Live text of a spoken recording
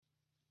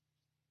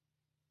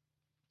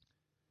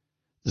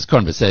This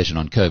conversation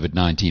on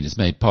COVID-19 is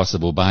made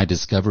possible by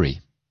Discovery.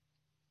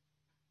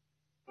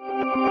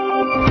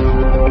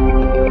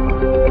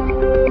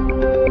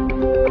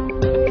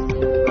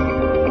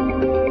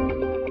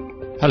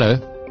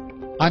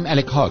 Hello, I'm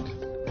Alec Hogg,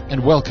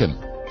 and welcome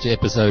to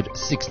episode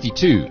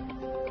 62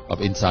 of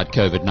Inside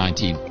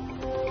COVID-19.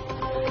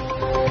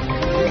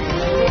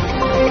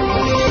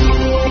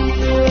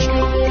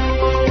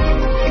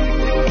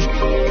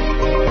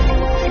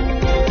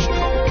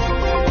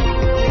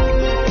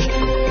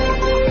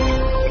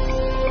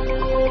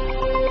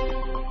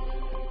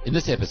 In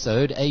this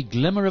episode, a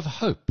glimmer of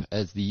hope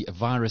as the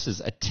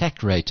virus's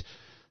attack rate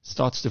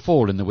starts to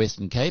fall in the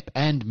Western Cape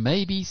and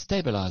may be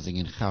stabilizing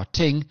in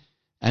Gauteng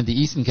and the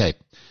Eastern Cape.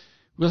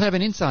 We'll have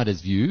an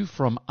insider's view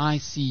from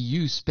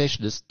ICU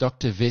specialist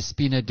Dr.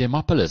 Vespina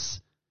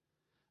Demopoulos.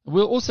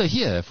 We'll also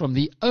hear from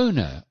the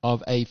owner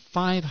of a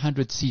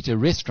 500-seater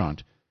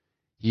restaurant.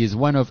 He is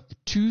one of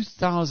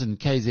 2,000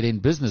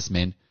 KZN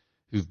businessmen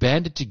who've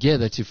banded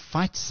together to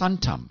fight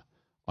Santam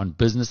on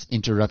business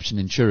interruption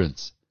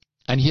insurance.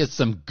 And here's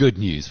some good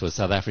news for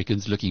South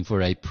Africans looking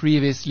for a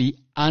previously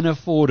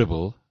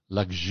unaffordable,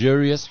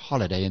 luxurious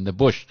holiday in the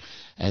bush,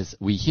 as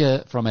we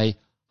hear from a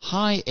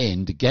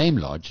high-end game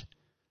lodge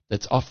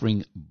that's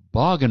offering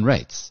bargain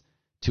rates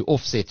to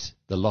offset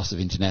the loss of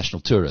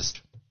international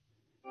tourists.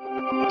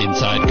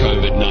 Inside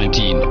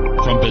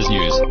COVID-19 from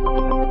BizNews.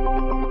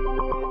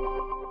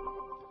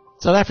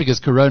 South Africa's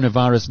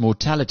coronavirus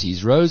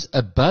mortalities rose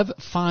above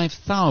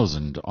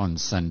 5,000 on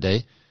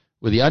Sunday,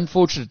 with the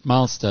unfortunate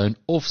milestone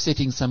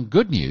offsetting some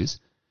good news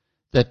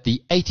that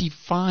the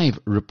 85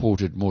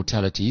 reported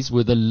mortalities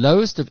were the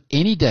lowest of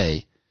any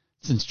day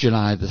since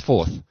July the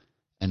 4th,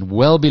 and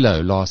well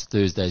below last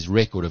Thursday's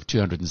record of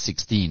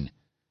 216.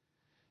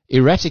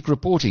 Erratic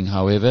reporting,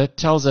 however,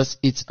 tells us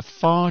it's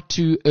far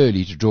too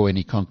early to draw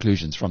any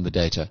conclusions from the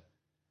data.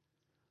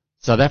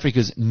 South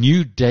Africa's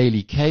new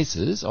daily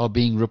cases are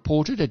being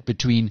reported at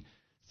between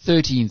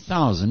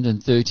 13,000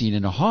 and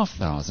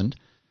 13,500.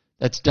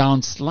 That's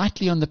down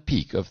slightly on the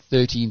peak of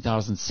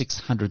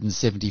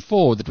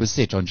 13,674 that was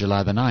set on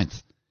July the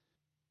 9th.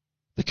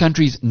 The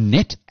country's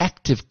net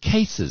active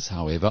cases,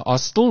 however, are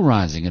still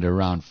rising at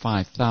around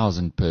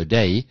 5,000 per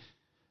day,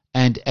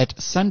 and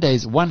at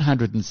Sunday's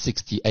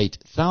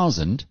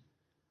 168,000,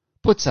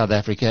 put South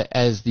Africa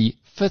as the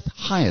fifth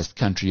highest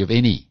country of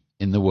any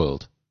in the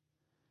world.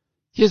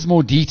 Here's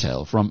more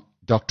detail from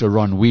Dr.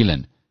 Ron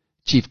Whelan,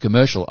 Chief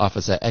Commercial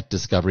Officer at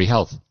Discovery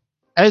Health.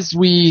 As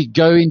we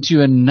go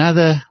into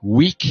another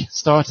week,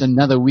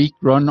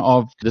 Ron,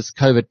 of this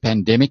COVID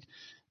pandemic,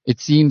 it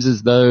seems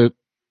as though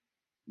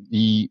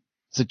the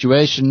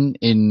situation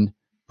in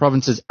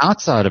provinces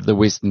outside of the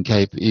Western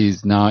Cape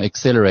is now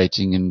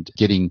accelerating and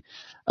getting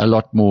a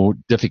lot more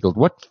difficult.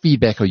 What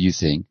feedback are you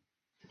seeing?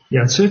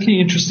 Yeah, it's certainly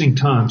interesting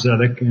times,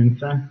 Alec. In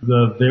fact,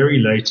 the very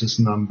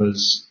latest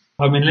numbers,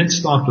 let's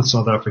start with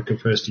South Africa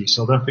firstly.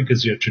 South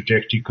Africa's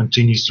trajectory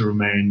continues to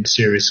remain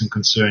serious and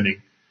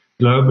concerning.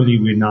 Globally,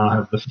 we now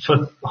have the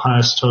fifth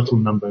highest total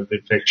number of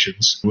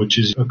infections, which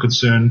is a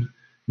concern.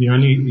 The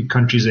only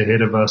countries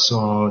ahead of us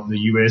are the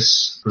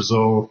US,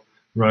 Brazil,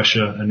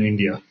 Russia, and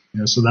India.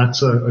 So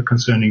that's a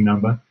concerning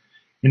number.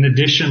 In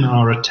addition,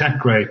 our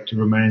attack rate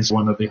remains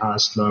one of the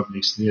highest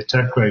globally. So the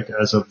attack rate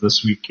as of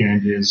this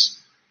weekend is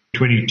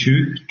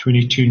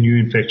 22 new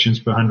infections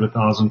per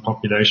 100,000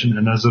 population.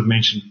 And as I've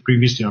mentioned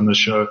previously on the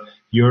show,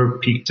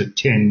 Europe peaked at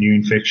 10 new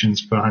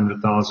infections per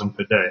 100,000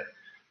 per day.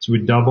 So we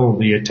double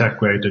the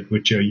attack rate at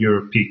which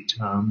Europe peaked.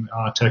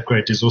 Our attack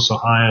rate is also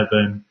higher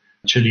than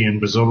Chile and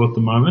Brazil at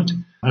the moment.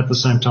 At the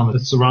same time,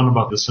 it's around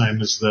about the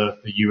same as the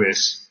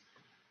US.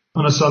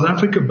 On a South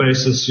Africa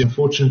basis,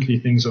 unfortunately,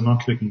 things are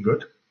not looking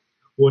good.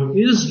 What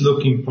is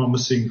looking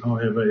promising,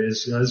 however,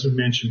 is, as we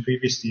mentioned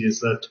previously,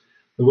 is that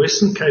the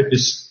Western Cape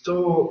is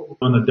still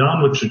on a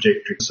downward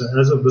trajectory. So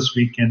as of this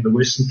weekend, the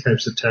Western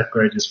Cape's attack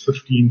rate is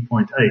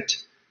 15.8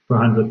 per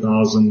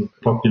 100,000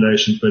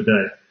 population per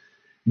day.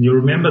 And you'll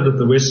remember that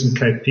the Western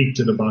Cape peaked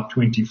at about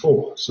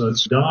 24. So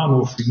it's down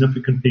off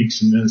significant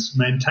peaks and has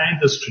maintained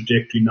this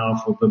trajectory now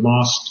for the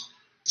last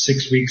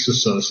 6 weeks or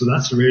so. So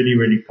that's really,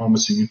 really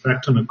promising. In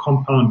fact, on a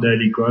compound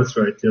daily growth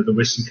rate there, the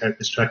Western Cape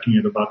is tracking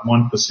at about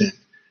 1%,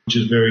 which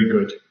is very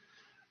good.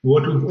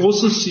 What we've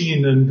also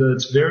seen, and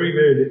it's very,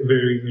 very,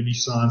 very early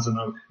signs, and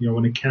I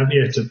want to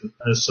caveat it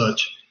as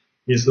such,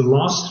 is the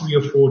last 3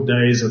 or 4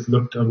 days have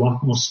looked a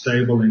lot more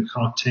stable in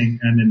Gauteng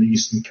and in the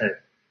Eastern Cape.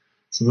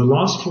 So the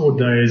last 4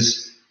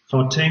 days,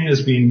 Gauteng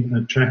has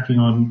been tracking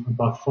on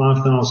about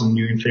 5,000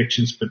 new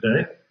infections per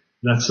day.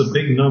 That's a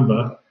big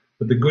number,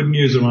 but the good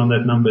news around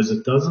that number is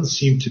it doesn't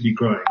seem to be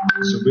growing.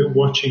 So we're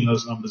watching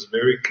those numbers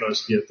very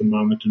closely at the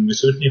moment, and we're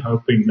certainly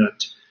hoping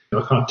that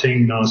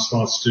Gauteng now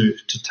starts to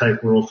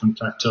taper off and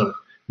plateau.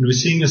 And we're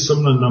seeing a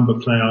similar number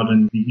play out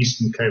in the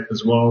Eastern Cape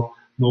as well,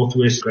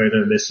 Northwest,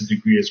 greater, lesser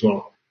degree as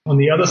well. On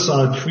the other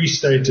side, Free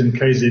State and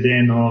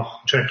KZN are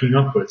tracking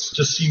upwards. It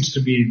just seems to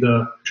be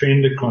the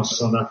trend across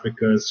South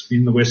Africa. It's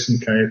been the Western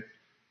Cape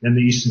and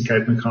the Eastern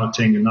Cape and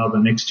Gauteng, and now the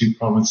next two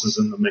provinces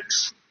in the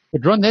mix.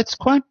 But Ron, that's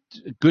quite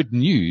good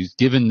news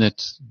given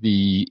that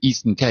the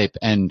Eastern Cape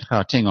and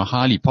Gauteng are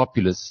highly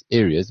populous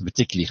areas,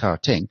 particularly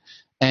Gauteng,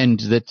 and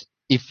that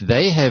if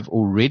they have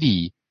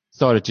already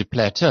started to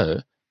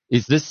plateau,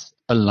 is this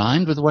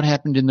aligned with what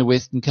happened in the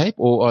Western Cape,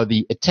 or are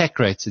the attack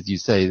rates, as you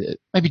say,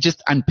 maybe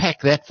just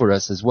unpack that for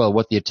us as well,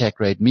 what the attack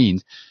rate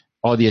means.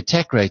 Are the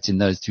attack rates in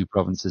those two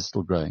provinces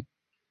still growing?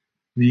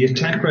 The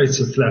attack rates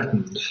have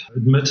flattened,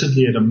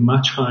 admittedly at a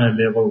much higher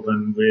level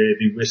than where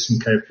the Western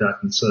Cape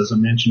flattened. So as I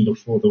mentioned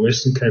before, the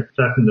Western Cape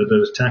flattened at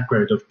an attack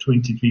rate of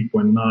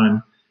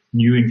 23.9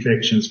 new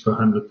infections per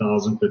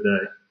 100,000 per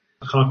day.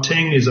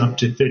 Gauteng is up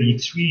to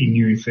 33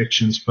 new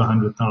infections per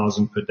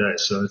 100,000 per day.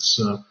 So it's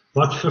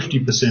about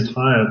 50%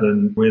 higher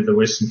than where the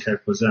Western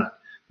Cape was at.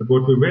 But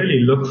what we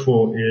really look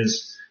for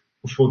is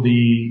for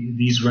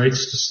these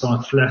rates to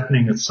start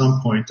flattening at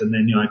some point and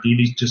then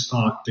ideally to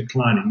start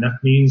declining. That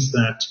means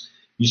that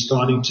you're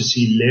starting to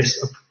see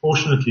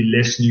proportionately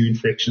less new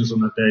infections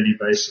on a daily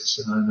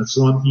basis. And it's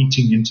not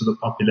eating into the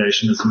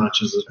population as much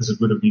as it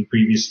would have been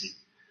previously.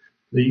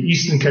 The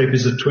Eastern Cape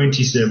is at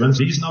 27.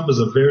 These numbers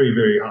are very,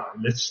 very high.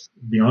 Let's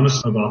be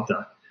honest about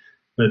that.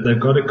 But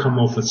they've got to come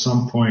off at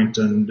some point,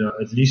 and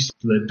at least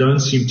they don't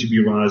seem to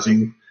be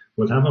rising.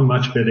 We'll have a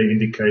much better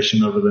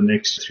indication over the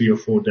next 3 or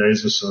 4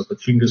 days or so,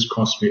 but fingers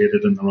crossed we're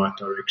headed in the right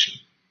direction.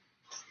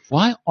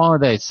 Why are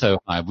they so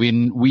high?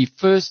 When we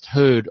first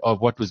heard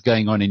of what was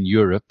going on in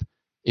Europe,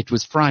 it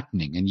was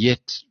frightening. And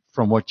yet,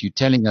 from what you're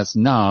telling us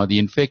now, the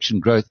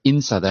infection growth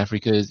in South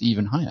Africa is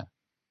even higher.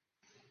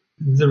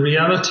 The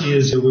reality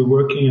is that we're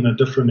working in a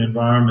different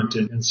environment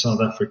in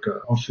South Africa.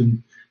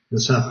 Often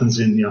this happens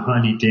in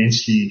highly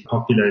densely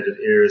populated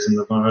areas, and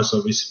the virus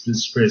obviously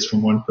spreads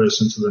from one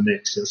person to the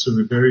next. So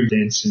we're very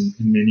dense in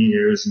many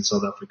areas in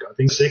South Africa. I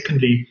think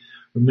secondly,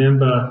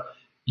 remember,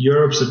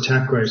 Europe's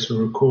attack rates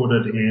were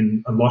recorded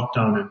in a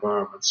lockdown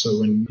environment.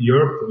 So when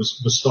Europe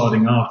was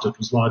starting out, it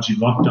was largely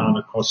lockdown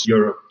across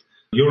Europe.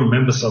 You'll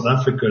remember South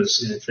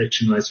Africa's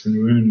infection rates when we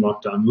were in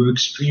lockdown were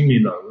extremely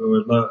low. We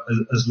were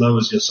as low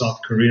as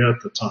South Korea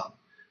at the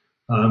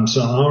time.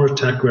 So our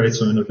attack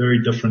rates are in a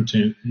very different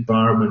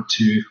environment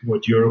to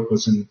what Europe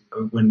was in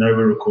when they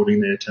were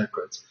recording their attack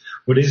rates.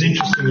 What is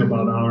interesting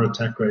about our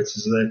attack rates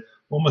is they're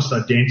almost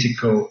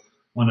identical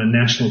on a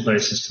national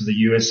basis to the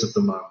US at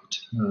the moment.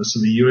 So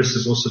the US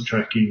is also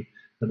tracking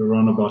at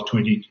around about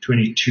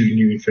 22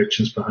 new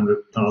infections per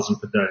 100,000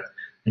 per day.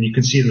 And you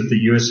can see that the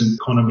US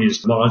economy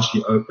is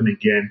largely open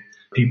again.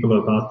 People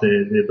are about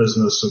their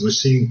business. So we're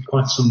seeing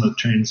quite similar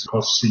trends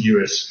across the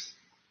US.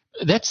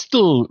 That's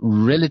still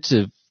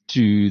relative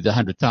to the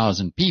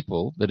 100,000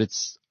 people that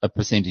it's a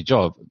percentage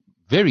of.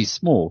 Very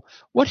small.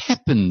 What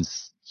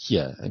happens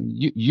here?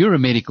 You're a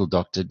medical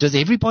doctor. Does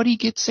everybody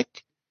get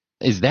sick?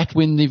 Is that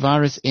when the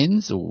virus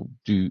ends, or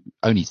do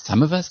only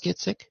some of us get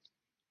sick?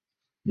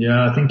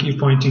 Yeah, I think you're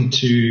pointing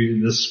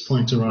to this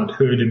point around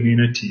herd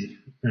immunity,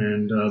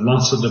 and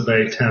lots of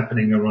debate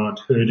happening around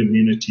herd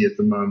immunity at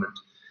the moment.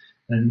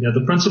 And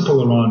the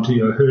principle around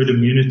herd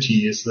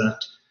immunity is that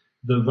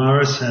the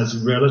virus has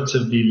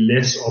relatively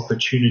less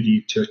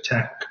opportunity to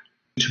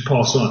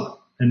pass on.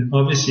 And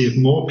obviously, if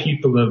more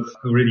people have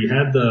already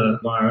had the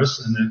virus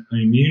and are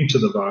immune to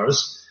the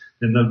virus,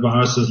 then the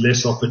virus has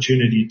less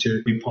opportunity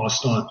to be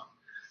passed on.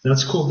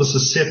 That's called the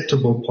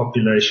susceptible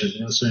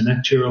population. So in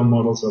actuarial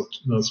models,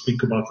 they'll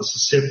speak about the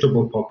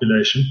susceptible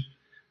population.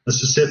 A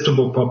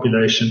susceptible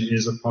population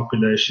is a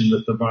population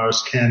that the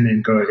virus can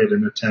then go ahead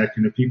and attack.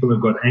 And if people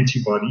have got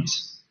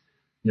antibodies,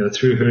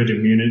 through herd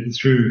immunity,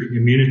 through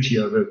immunity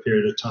over a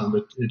period of time,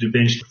 it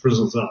eventually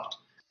frizzles out.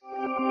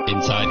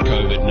 Inside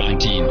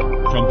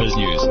COVID-19 from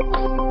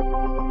BizNews.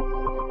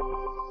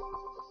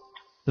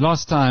 The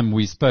last time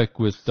we spoke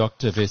with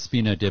Dr.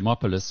 Vespina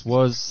Demopoulos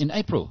was in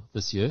April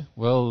this year.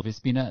 Well,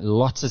 Vespina,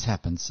 lots has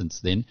happened since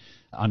then.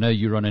 I know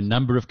you're on a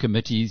number of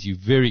committees. You're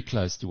very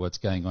close to what's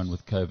going on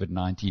with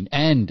COVID-19.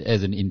 And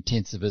as an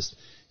intensivist,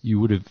 you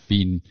would have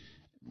been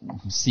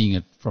seeing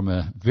it from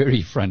a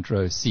very front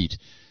row seat.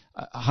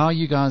 How are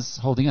you guys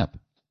holding up?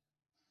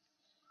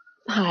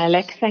 Hi,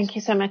 Alec. Thank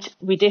you so much.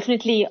 We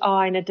definitely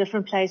are in a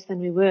different place than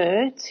we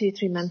were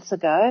 2-3 months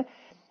ago.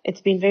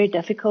 It's been very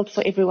difficult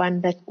for everyone,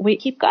 but we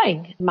keep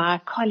going.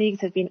 My colleagues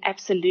have been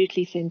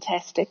absolutely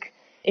fantastic.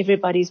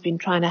 Everybody's been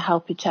trying to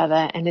help each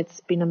other, and it's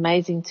been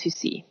amazing to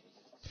see.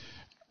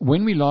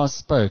 When we last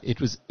spoke, it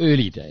was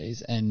early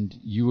days, and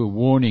you were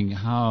warning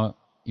how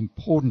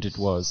important it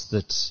was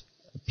that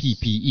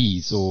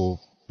PPEs or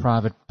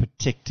private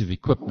protective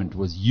equipment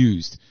was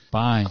used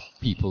by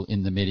people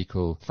in the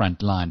medical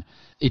front line.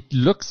 It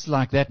looks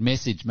like that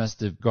message must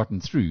have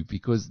gotten through,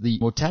 because the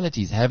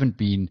mortalities haven't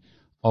been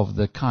of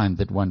the kind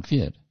that one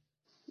feared.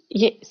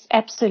 Yes,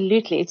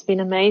 absolutely. It's been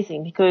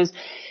amazing, because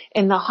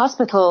in the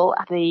hospital,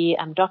 the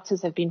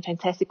doctors have been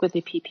fantastic with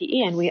their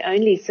PPE, and we're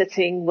only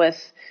sitting with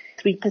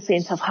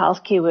 3% of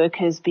healthcare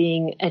workers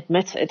being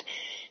admitted.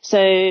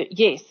 So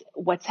yes,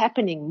 what's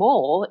happening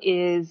more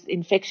is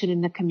infection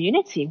in the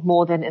community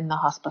more than in the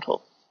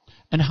hospital.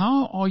 And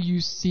how are you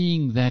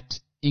seeing that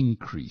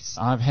increase.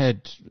 I've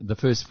had the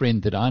first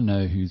friend that I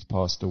know who's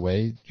passed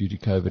away due to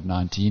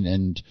COVID-19,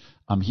 and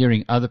I'm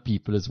hearing other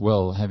people as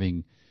well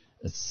having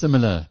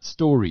similar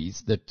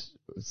stories, that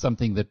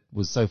something that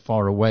was so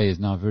far away is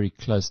now very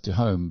close to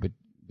home, but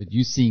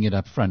you seeing it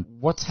up front.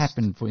 What's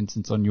happened, for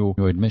instance, on your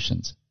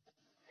admissions?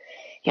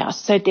 Yeah,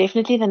 so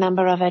definitely the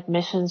number of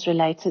admissions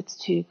related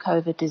to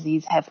COVID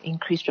disease have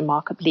increased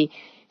remarkably.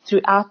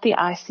 Throughout the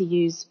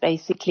ICUs,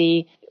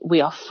 basically,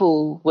 we are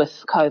full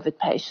with COVID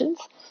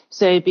patients.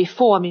 So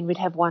before, we'd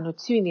have 1 or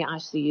 2 in the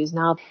ICUs.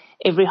 Now,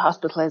 every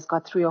hospital has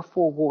got 3 or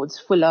 4 wards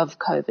full of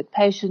COVID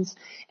patients,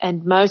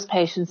 and most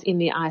patients in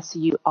the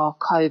ICU are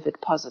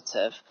COVID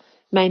positive.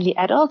 Mainly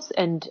adults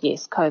and,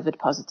 yes, COVID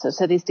positive.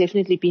 So there's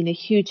definitely been a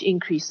huge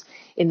increase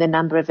in the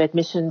number of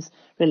admissions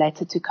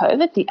related to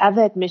COVID. The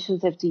other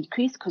admissions have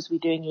decreased because we're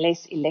doing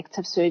less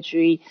elective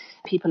surgery.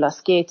 People are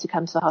scared to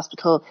come to the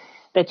hospital.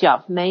 But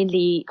yeah,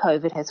 mainly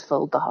COVID has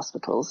filled the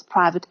hospitals,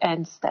 private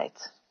and state.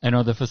 And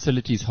are the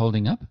facilities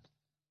holding up?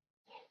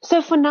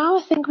 So for now,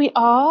 I think we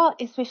are,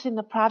 especially in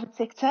the private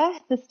sector.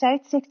 The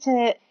state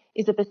sector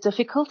is a bit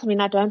difficult.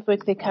 I don't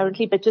work there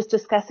currently, but just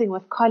discussing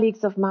with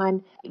colleagues of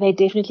mine, they're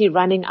definitely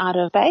running out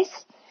of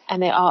space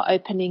and they are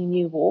opening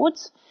new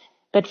wards.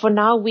 But for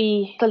now,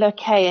 we're still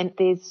okay. And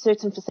there's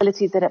certain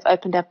facilities that have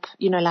opened up,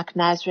 like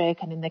Nasrec,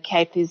 and in the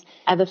Cape, there's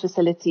other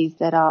facilities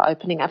that are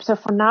opening up. So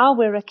for now,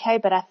 we're okay,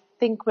 but I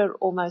think we're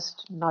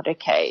almost not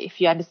okay,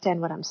 if you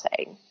understand what I'm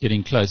saying.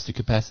 Getting close to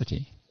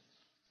capacity.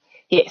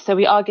 Yeah, so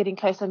we are getting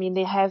close.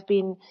 There have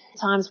been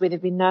times where there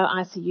have been no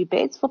ICU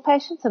beds for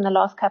patients in the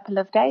last couple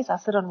of days. I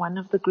sit on one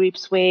of the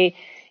groups where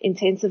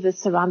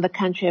intensivists around the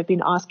country have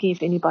been asking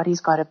if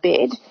anybody's got a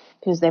bed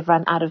because they've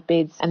run out of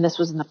beds, and this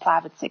was in the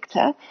private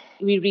sector.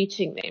 We're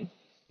reaching them.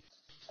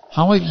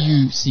 How are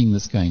you seeing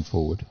this going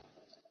forward?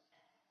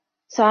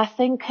 So I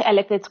think,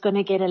 Alec, it's going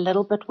to get a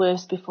little bit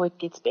worse before it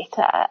gets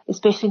better.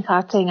 Especially in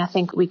Gauteng, I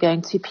think we're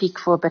going to peak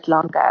for a bit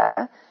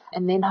longer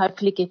and then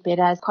hopefully get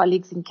better as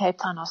colleagues in Cape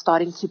Town are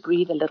starting to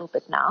breathe a little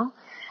bit now.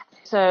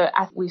 So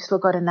we've still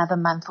got another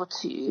month or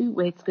 2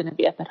 where it's going to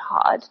be a bit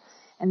hard.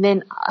 And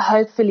then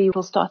hopefully it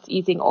will start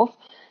easing off.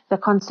 The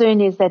concern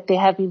is that there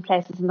have been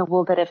places in the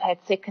world that have had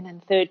 2nd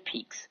and 3rd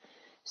peaks.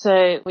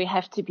 So we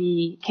have to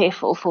be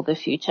careful for the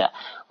future.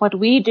 What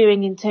we're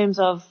doing in terms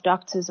of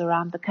doctors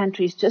around the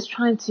country is just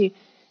trying to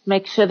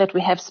make sure that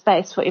we have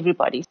space for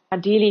everybody.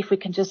 Ideally, if we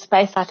can just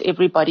space out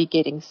everybody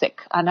getting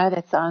sick. I know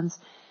that sounds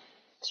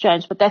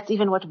strange, but that's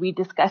even what we're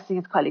discussing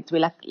with colleagues. We're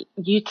like,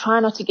 you try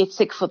not to get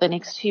sick for the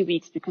next 2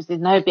 weeks because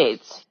there's no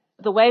beds.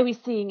 The way we're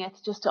seeing it,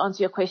 just to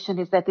answer your question,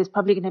 is that there's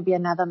probably going to be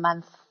another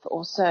month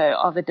or so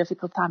of a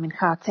difficult time in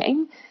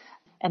Gauteng,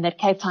 and that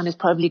Cape Town is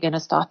probably going to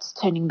start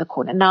turning the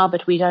corner now,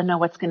 but we don't know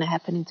what's going to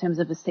happen in terms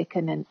of a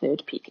 2nd and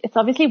 3rd peak. It's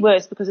obviously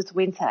worse because it's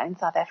winter in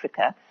South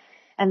Africa,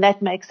 and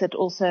that makes it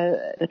also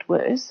a bit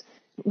worse.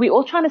 We're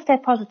all trying to stay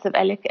positive,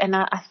 Alec, and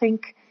I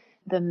think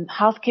the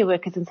healthcare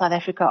workers in South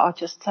Africa are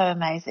just so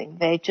amazing.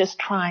 They're just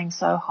trying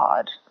so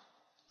hard.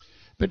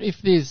 But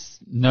if there's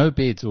no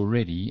beds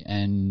already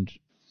and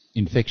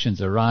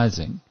infections are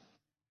rising,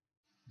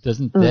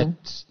 doesn't that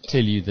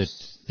tell you that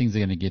things are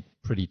going to get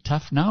pretty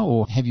tough now?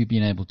 Or have you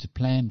been able to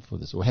plan for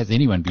this? Or has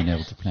anyone been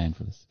able to plan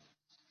for this?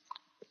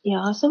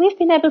 Yeah, so we've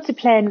been able to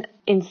plan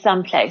in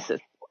some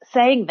places.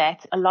 Saying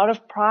that, a lot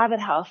of private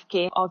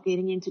healthcare are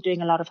getting into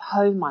doing a lot of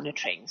home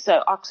monitoring.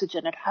 So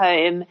oxygen at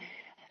home,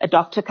 a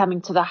doctor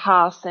coming to the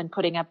house and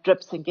putting up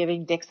drips and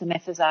giving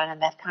dexamethasone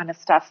and that kind of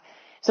stuff.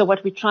 So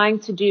what we're trying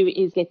to do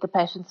is get the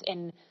patients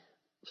in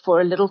for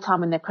a little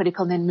time when they're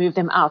critical and then move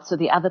them out so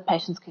the other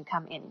patients can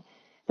come in.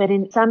 But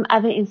in some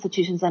other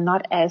institutions are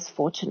not as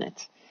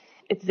fortunate.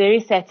 It's very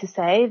sad to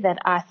say that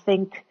I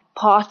think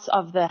parts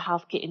of the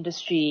healthcare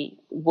industry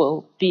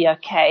will be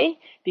okay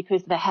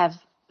because they have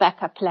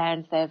backup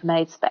plans, they have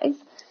made space.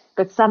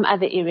 But some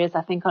other areas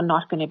I think are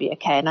not going to be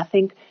okay. And I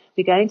think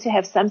we're going to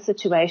have some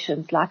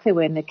situations like there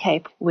were in the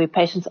Cape where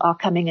patients are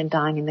coming and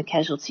dying in the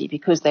casualty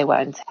because they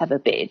won't have a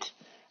bed.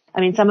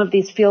 Some of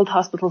these field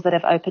hospitals that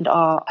have opened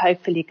are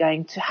hopefully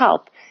going to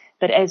help.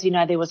 But as you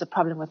know, there was a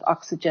problem with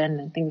oxygen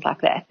and things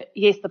like that.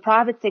 Yes, the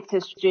private sector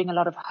is doing a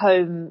lot of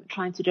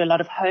trying to do a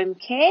lot of home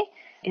care.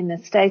 In the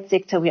state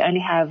sector, we only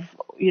have,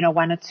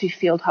 1 or 2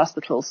 field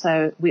hospitals.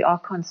 So we are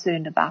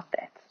concerned about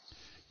that.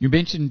 You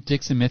mentioned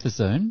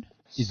dexamethasone.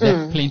 Is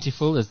that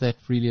plentiful? Is that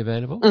freely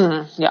available?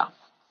 Yeah,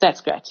 that's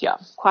great. Yeah,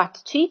 quite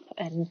cheap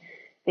and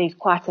there's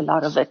quite a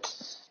lot of it.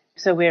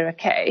 So we're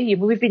okay.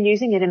 We've been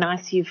using it in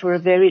ICU for a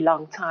very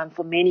long time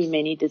for many,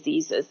 many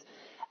diseases.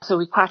 So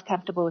we're quite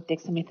comfortable with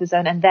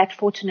dexamethasone, and that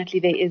fortunately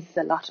there is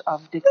a lot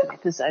of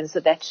dexamethasone, so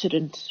that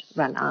shouldn't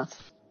run out.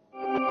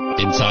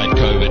 Inside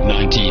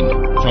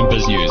COVID-19 from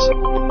BizNews.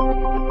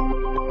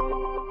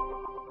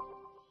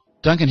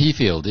 Duncan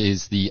Heafield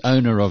is the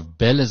owner of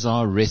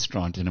Belazar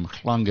Restaurant in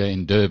Umhlanga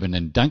in Durban.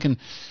 And Duncan,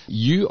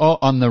 you are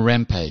on the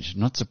rampage.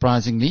 Not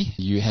surprisingly,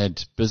 you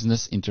had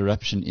business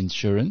interruption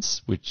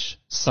insurance, which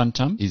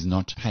Santam is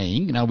not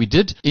paying. Now, we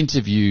did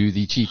interview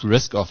the chief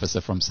risk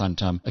officer from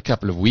Santam a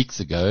couple of weeks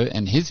ago,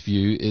 and his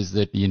view is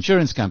that the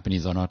insurance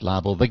companies are not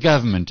liable. The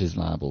government is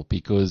liable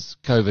because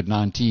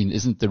COVID-19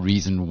 isn't the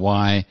reason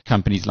why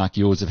companies like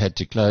yours have had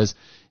to close.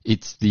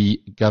 It's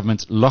the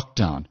government's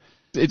lockdown.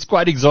 It's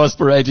quite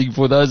exasperating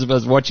for those of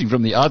us watching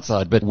from the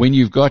outside, but when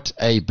you've got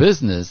a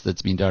business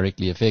that's been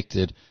directly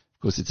affected,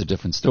 of course, it's a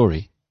different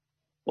story.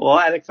 Well,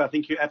 Alex, I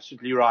think you're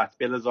absolutely right.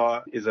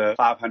 Belazar is a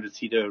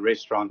 500-seater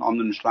restaurant on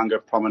the Umhlanga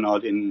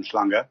Promenade in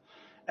Umhlanga.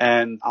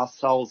 And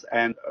ourselves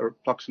and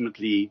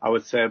approximately, I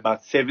would say,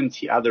 about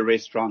 70 other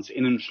restaurants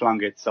in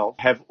Umhlanga itself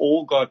have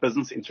all got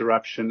business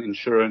interruption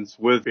insurance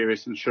with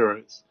various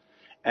insurers.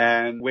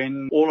 And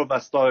when all of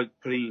us started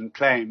putting in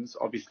claims,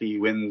 obviously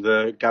when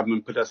the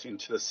government put us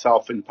into the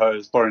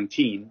self-imposed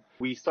quarantine,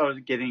 we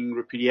started getting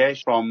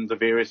repudiation from the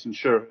various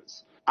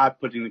insurers. I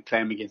put in a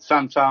claim against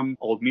Santam,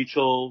 Old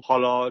Mutual,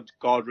 Hollard,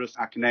 Guardrisk.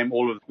 I can name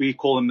all of them. We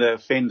call them the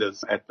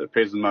offenders at the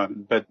present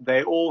moment. But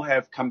they all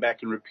have come back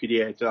and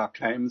repudiated our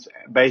claims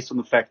based on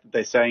the fact that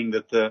they're saying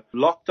that the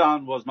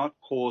lockdown was not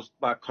caused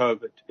by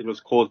COVID. It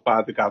was caused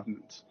by the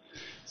government.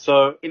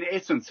 So in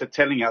essence, they're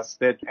telling us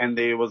that, and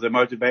there was a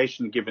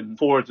motivation given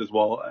for it as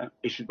well,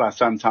 issued by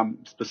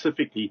Santam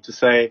specifically, to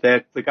say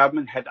that the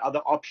government had other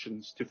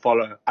options to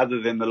follow other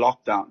than the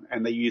lockdown.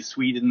 And they use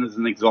Sweden as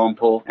an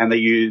example, and they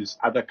use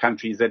other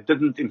countries that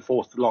didn't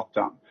enforce the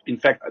lockdown. In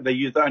fact, they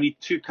used only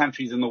 2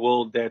 countries in the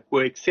world that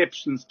were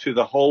exceptions to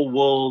the whole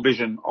world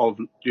vision of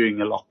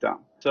doing a lockdown.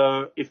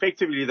 So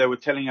effectively, they were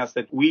telling us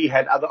that we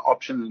had other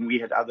options and we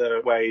had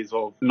other ways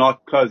of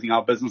not closing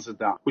our businesses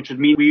down, which would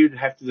mean we would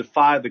have to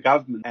defy the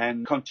government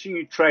and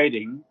continue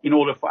trading in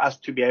order for us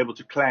to be able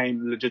to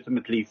claim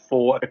legitimately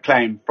for a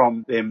claim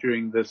from them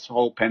during this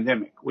whole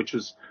pandemic, which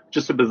was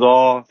just a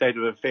bizarre state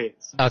of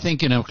affairs. I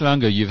think in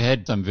Umhlanga, you've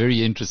had some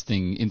very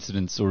interesting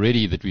incidents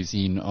already that we've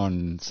seen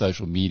on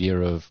social media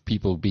of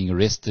people being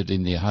arrested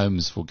in their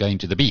homes for going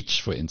to the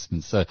beach, for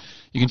instance. So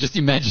you can just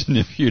imagine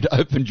if you'd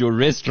opened your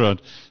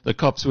restaurant, the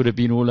cops would have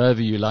been all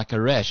over you like a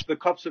rash. The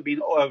cops have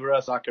been all over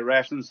us like a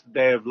rash since the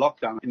day of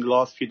lockdown. In the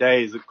last few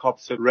days, the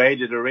cops have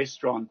raided a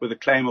restaurant with a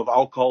claim of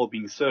alcohol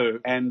being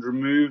served and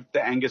removed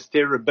the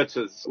Angostura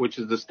bitters, which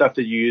is the stuff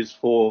that you use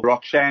for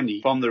rock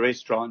shandy, from the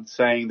restaurant,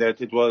 saying that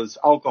it was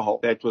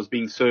alcohol that was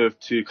being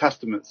served to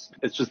customers.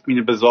 It's just been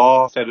a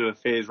bizarre state of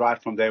affairs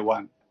right from day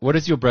one. What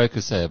does your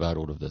broker say about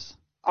all of this?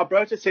 Our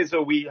broker says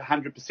that we're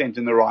 100%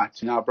 in the right.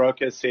 And our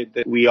broker said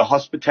that we are a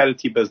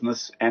hospitality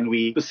business, and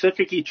we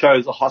specifically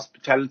chose a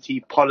hospitality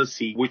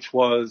policy which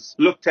was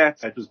looked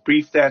at, it was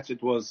briefed at,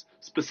 it was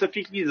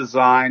specifically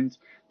designed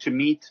to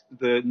meet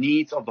the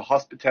needs of the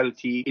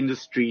hospitality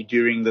industry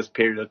during this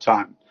period of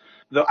time.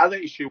 The other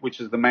issue, which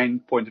is the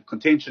main point of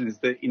contention, is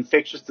the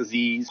infectious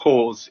disease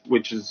cause,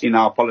 which is in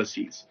our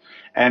policies.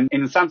 And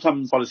in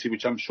Santam's policy,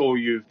 which I'm sure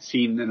you've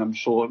seen and I'm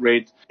sure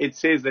read, it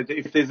says that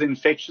if there's an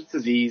infectious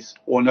disease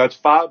or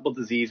notifiable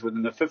disease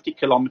within a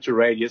 50-kilometer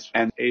radius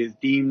and is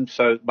deemed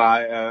so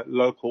by a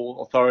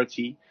local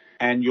authority,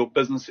 and your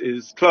business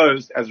is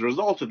closed as a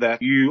result of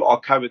that, you are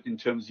covered in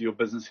terms of your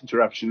business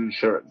interruption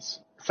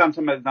insurance.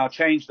 Santam has now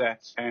changed that,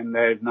 and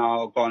they've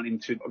now gone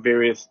into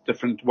various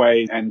different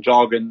ways and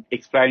jargon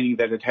explaining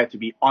that it had to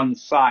be on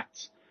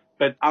site.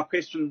 But our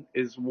question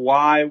is,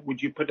 why would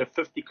you put a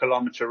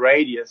 50-kilometer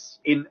radius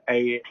in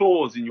a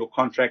clause in your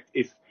contract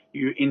if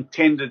you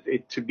intended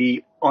it to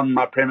be on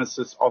my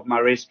premises of my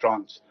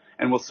restaurant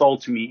and was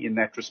sold to me in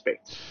that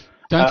respect?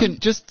 Duncan,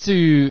 just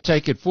to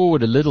take it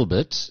forward a little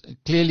bit,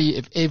 clearly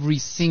if every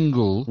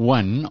single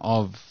one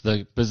of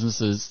the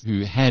businesses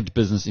who had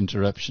business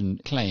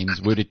interruption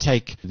claims were to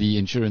take the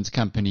insurance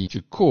company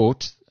to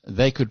court,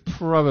 they could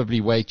probably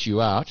wait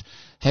you out.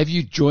 Have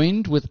you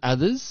joined with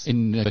others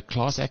in a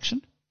class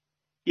action?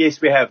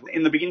 Yes, we have.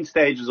 In the beginning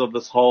stages of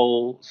this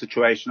whole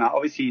situation, I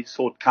obviously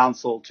sought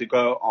counsel to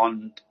go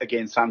on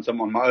against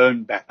Santam on my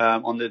own back,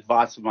 on the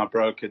advice of my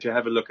broker to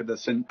have a look at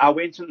this. And I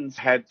went and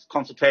had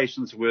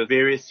consultations with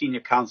various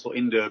senior counsel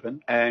in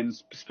Durban, and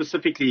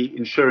specifically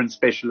insurance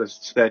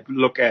specialists that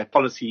look at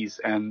policies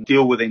and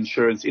deal with the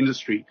insurance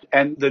industry.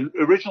 And the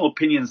original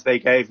opinions they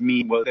gave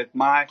me were that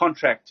my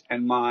contract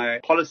and my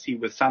policy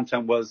with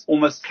Santam was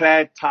almost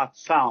clad tight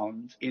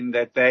sound in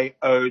that they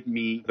owed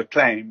me the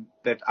claim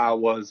that I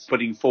was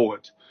putting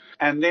forward.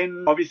 And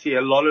then obviously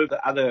a lot of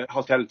the other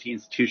hospitality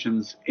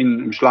institutions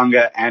in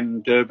Umhlanga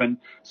and Durban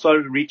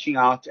started reaching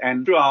out,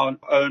 and through our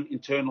own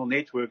internal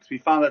networks, we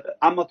found that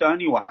I'm not the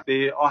only one.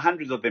 There are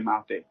hundreds of them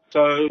out there.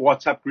 So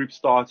WhatsApp group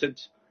started,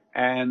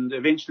 and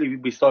eventually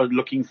we started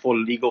looking for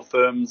legal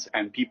firms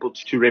and people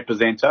to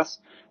represent us.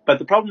 But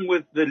the problem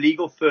with the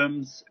legal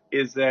firms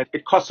is that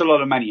it costs a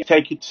lot of money.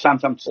 Take you to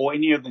Santam or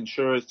any of the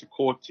insurers to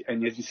court,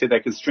 and as you said,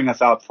 they can string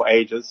us out for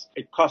ages.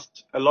 It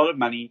costs a lot of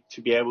money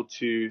to be able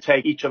to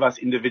take each of us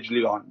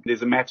individually on.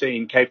 There's a matter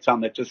in Cape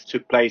Town that just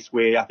took place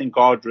where I think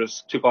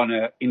Guardrisk took on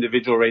an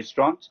individual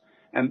restaurant,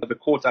 and the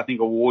court, I think,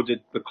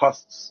 awarded the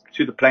costs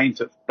to the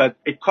plaintiff. But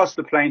it cost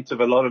the plaintiff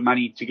a lot of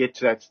money to get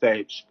to that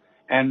stage.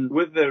 And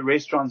with the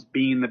restaurants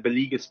being in the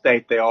beleaguered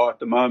state they are at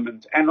the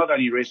moment, and not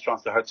only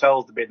restaurants, the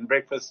hotels, the bed and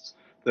breakfasts,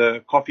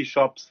 the coffee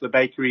shops, the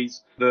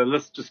bakeries, the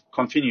list just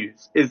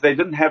continues, is they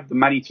didn't have the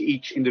money to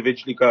each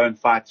individually go and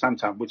fight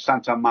Santam, which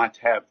Santam might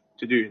have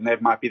to do, and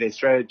that might be their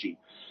strategy.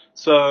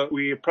 So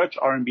we approached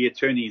R&B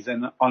attorneys,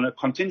 and on a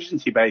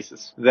contingency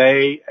basis,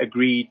 they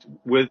agreed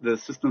with the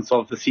assistance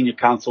of the senior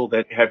counsel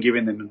that have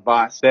given them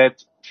advice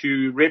that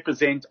to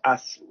represent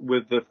us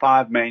with the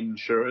 5 main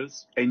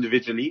insurers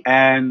individually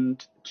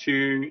and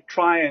to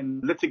try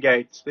and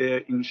litigate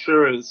the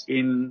insurers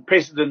in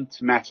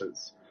precedent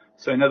matters.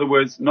 So in other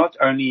words, not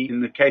only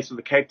in the case of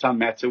the Cape Town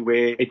matter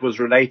where it was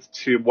related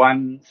to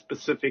one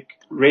specific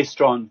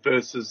restaurant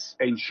versus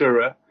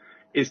insurer,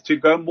 is to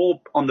go more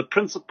on the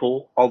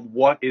principle of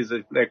what is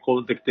they call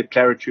it the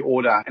declaratory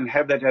order, and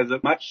have that as a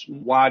much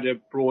wider,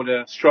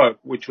 broader stroke,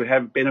 which would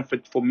have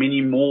benefit for many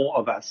more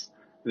of us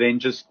than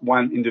just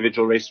one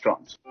individual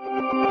restaurant.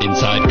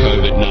 Inside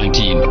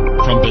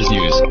COVID-19 from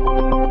BizNews.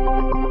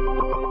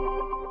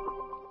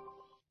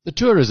 The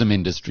tourism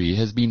industry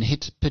has been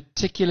hit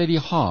particularly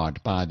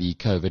hard by the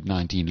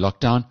COVID-19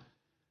 lockdown.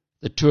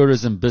 The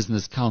Tourism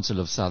Business Council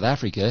of South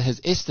Africa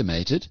has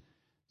estimated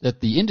that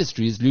the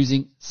industry is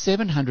losing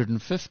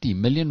 750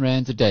 million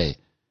rands a day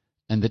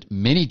and that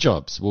many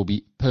jobs will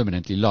be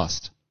permanently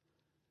lost.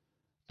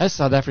 As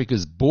South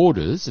Africa's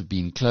borders have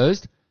been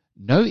closed,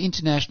 no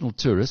international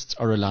tourists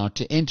are allowed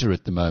to enter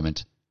at the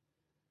moment.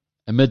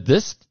 Amid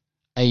this,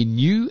 a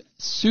new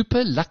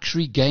super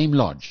luxury game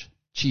lodge,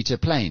 Cheetah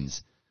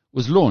Plains,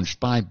 was launched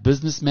by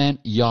businessman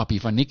Japie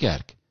van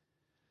Niekerk.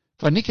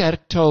 Van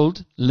Niekerk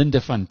told Linda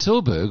van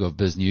Tilburg of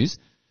BizNews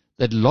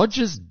that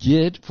lodges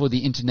geared for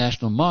the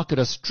international market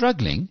are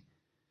struggling,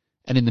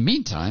 and in the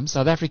meantime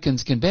South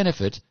Africans can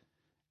benefit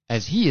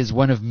as he is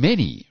one of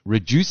many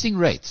reducing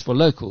rates for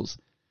locals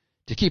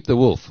to keep the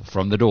wolf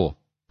from the door.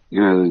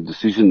 The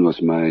decision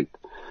was made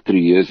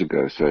 3 years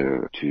ago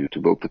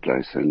to build the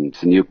place, and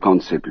it's a new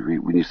concept.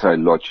 When you say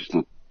lodge, it's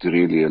not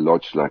really a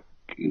lodge like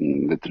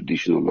in the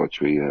traditional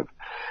lodge where you have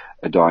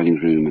a dining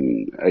room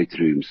and 8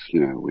 rooms,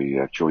 where you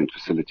have joint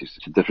facilities.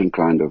 It's a different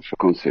kind of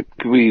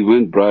concept. We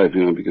weren't brave,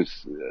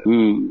 because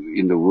who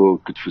in the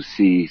world could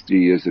foresee 3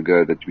 years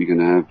ago that we're going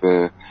to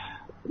have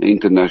an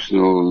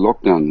international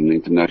lockdown, an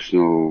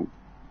international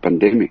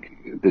pandemic?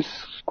 This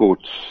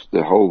caught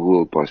the whole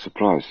world by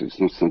surprise. It's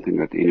not something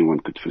that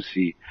anyone could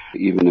foresee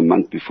even a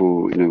month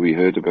before, we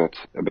heard about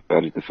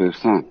it the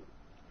first time.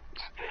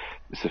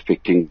 It's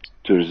affecting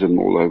tourism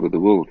all over the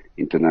world.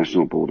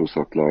 International borders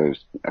are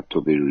closed. Up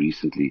till very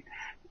recently,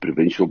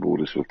 provincial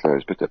borders were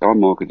closed. But our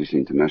market is an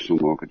international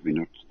market. We're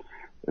not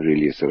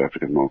really a South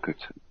African market.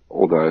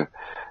 Although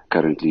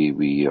currently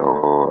we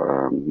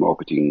are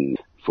marketing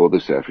for the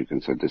South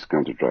Africans at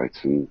discounted rates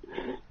and,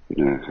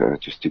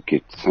 just to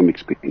get some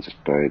expenses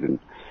paid and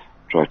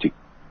try to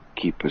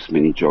keep as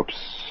many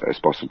jobs as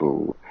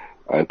possible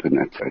open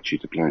at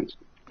Cheetah Plains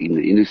in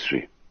the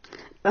industry.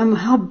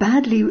 How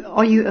badly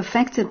are you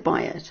affected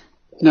by it?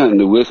 No, in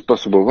the worst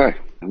possible way.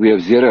 We have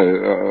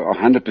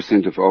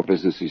 100% of our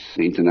business is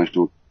the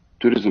international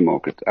tourism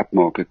market,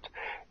 upmarket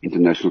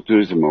international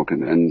tourism market.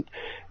 And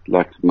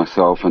like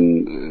myself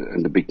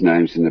and the big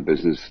names in the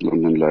business,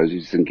 London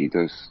Losies, St.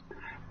 Gitos,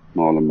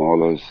 Marla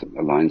Marlows,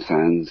 Alliance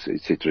Sands,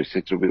 etc.,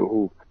 we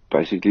all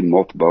basically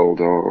mothballed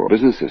our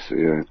businesses.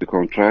 We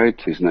can't trade.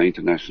 There's no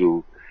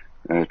international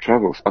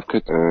travels. I've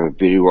got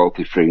very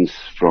wealthy friends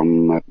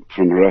from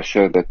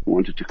Russia that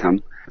wanted to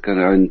come. Got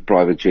their own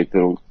private jet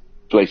that'll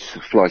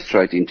fly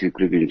straight into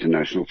Kruger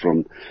International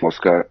from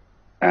Moscow,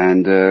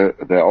 and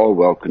they're all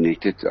well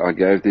connected. I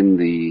gave them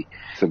the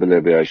Civil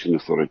Aviation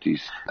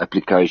Authority's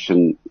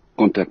application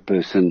contact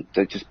person.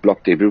 They just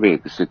blocked everywhere.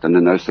 They said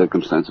under no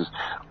circumstances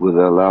will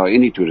they allow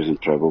any tourism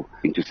travel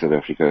into South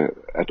Africa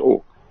at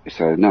all.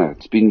 So no,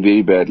 it's been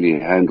very badly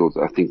handled,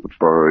 I think,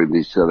 by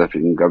the South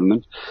African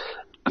government.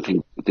 I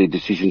think their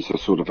decisions are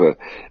sort of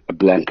a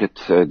blanket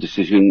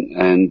decision,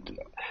 and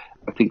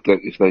I think that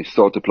if they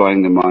start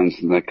applying their minds,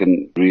 then they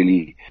can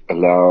really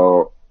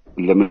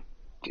limit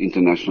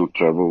international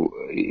travel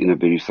in a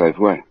very safe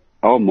way.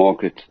 Our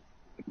market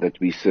that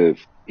we serve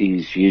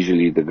is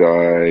usually the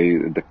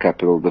guy, the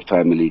couple, the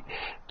family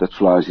that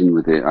flies in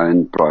with their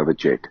own private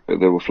jet. They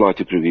will fly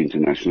to Kruger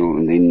International,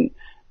 and then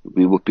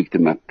we will pick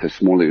them up a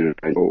small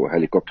airplane or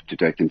helicopter to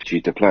take them to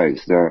Cheetah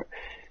Plains. Now,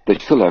 they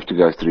still have to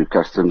go through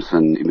customs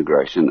and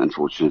immigration,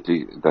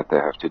 unfortunately, that they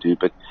have to do.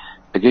 But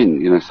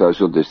again,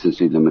 social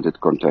distancing,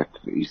 limited contact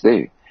is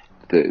there.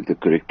 The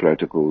correct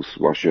protocols,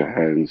 wash your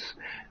hands,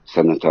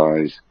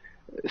 sanitize,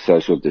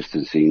 social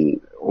distancing,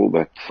 all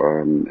that,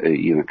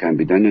 can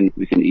be done. And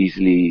we can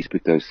easily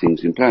put those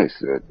things in place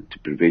to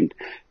prevent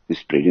the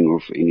spreading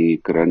of any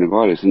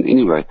coronavirus. And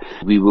anyway,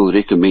 we will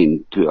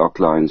recommend to our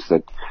clients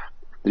that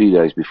 3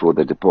 days before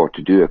they depart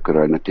to do a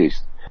corona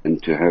test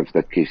and to have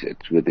that kit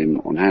with them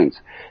on hand.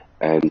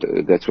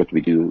 And that's what we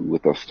do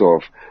with our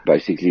staff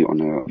basically on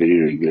a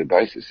very regular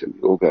basis. And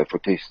we all go for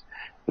tests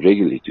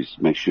regularly to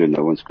make sure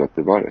no one's got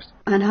the virus.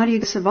 And how do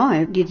you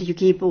survive? Did you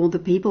keep all the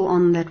people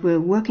on that were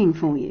working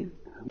for you?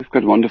 We've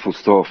got wonderful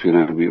staff,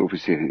 We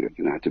obviously,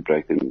 had to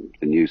break them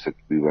the news that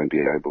we won't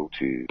be able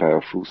to pay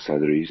our full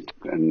salaries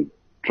and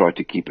try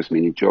to keep as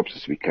many jobs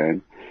as we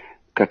can,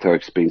 cut our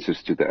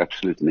expenses to the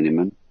absolute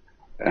minimum.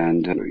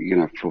 And,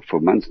 for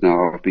months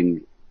now, I've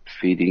been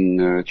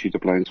feeding tutor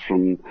planes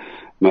from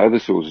my other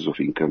sources of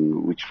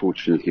income, which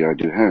fortunately I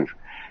do have.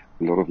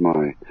 A lot of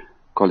my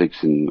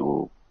colleagues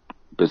or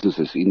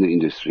businesses in the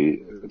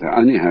industry, they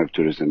only have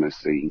tourism as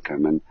their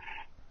income, and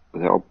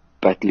they are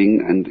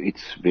battling, and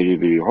it's very,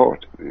 very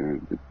hard.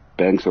 The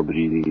banks are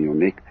breathing in your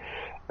neck.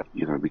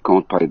 We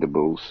can't pay the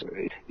bills.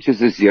 It's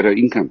just a zero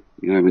income.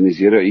 When there's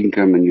zero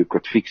income and you've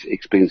got fixed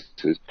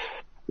expenses,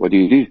 what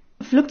do?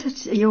 I've looked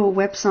at your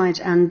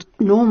website, and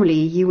normally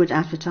you would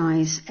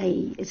advertise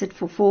is it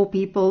for 4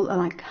 people,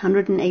 like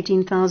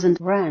 118,000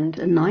 rand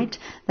a night?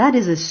 That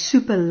is a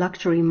super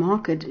luxury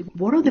market.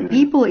 What are the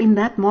people in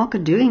that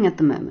market doing at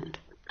the moment?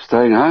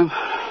 Staying home,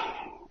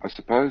 I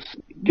suppose.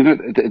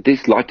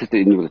 There's light at the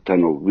end of the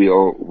tunnel. We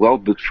are well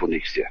booked for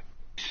next year,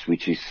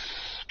 which is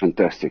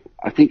fantastic.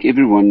 I think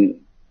everyone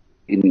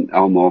in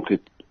our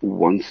market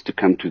wants to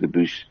come to the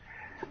bush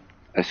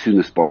as soon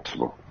as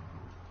possible.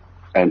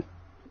 And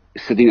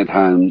sitting at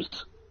homes,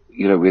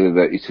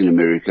 whether it's in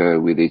America,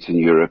 whether it's in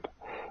Europe,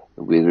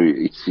 whether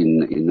it's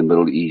in the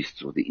Middle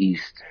East or the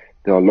East,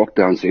 there are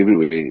lockdowns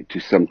everywhere to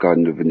some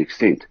kind of an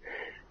extent.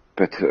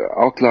 But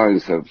our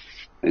clients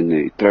in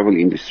the travel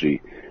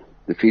industry,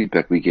 the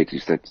feedback we get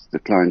is that the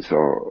clients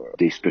are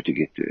desperate to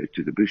get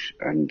to the bush,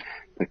 and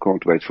they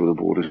can't wait for the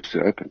borders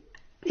to open.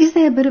 Is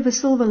there a bit of a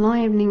silver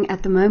lining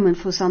at the moment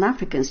for South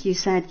Africans? You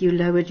said you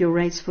lowered your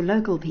rates for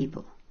local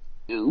people.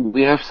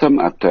 We have some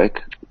uptake,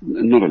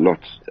 not a lot.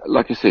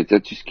 Like I said,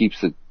 that just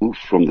keeps the wolf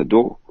from the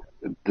door.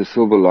 The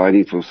silver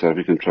lining for South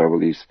African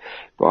travel is,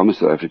 if I'm a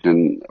South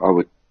African, I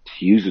would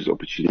use this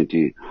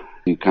opportunity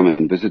to come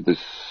and visit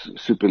this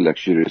super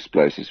luxurious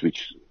places,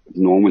 which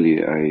normally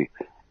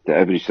the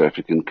average South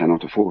African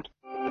cannot afford.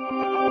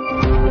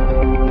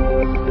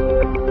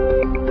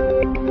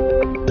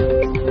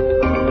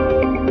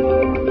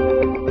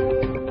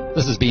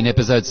 This has been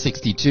episode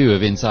 62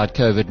 of Inside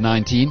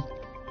COVID-19.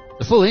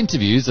 The full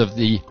interviews of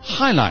the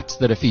highlights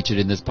that are featured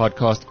in this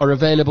podcast are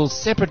available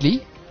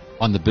separately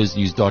on the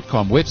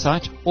biznews.com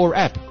website or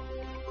app.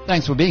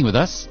 Thanks for being with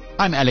us.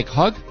 I'm Alec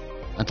Hogg.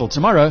 Until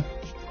tomorrow,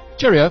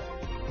 cheerio.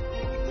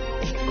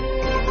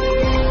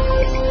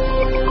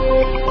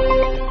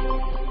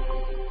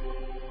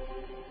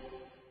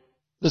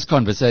 This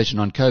conversation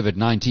on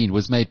COVID-19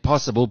 was made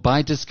possible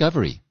by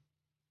Discovery.